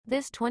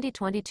This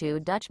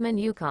 2022 Dutchmen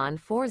Yukon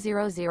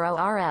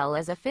 400RL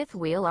is a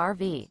fifth-wheel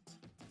RV.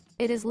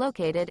 It is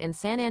located in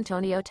San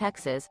Antonio,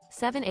 Texas,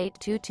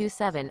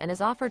 78227 and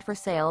is offered for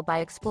sale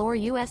by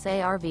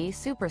ExploreUSA RV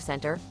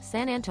Supercenter,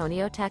 San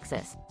Antonio,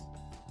 Texas.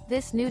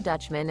 This new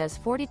Dutchmen is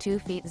 42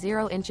 feet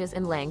 0 inches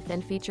in length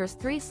and features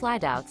 3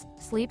 slideouts,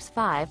 sleeps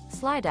 5,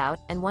 slideout,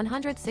 and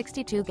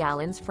 162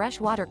 gallons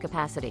fresh water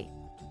capacity.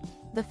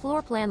 The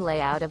floor plan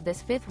layout of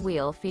this fifth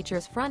wheel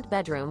features front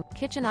bedroom,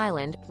 kitchen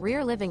island,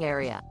 rear living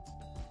area.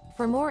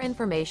 For more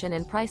information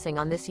and pricing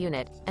on this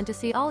unit, and to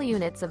see all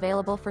units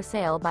available for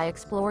sale by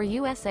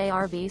ExploreUSA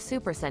RV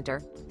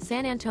Supercenter,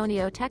 San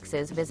Antonio,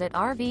 Texas, visit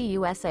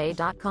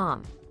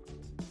RVUSA.com.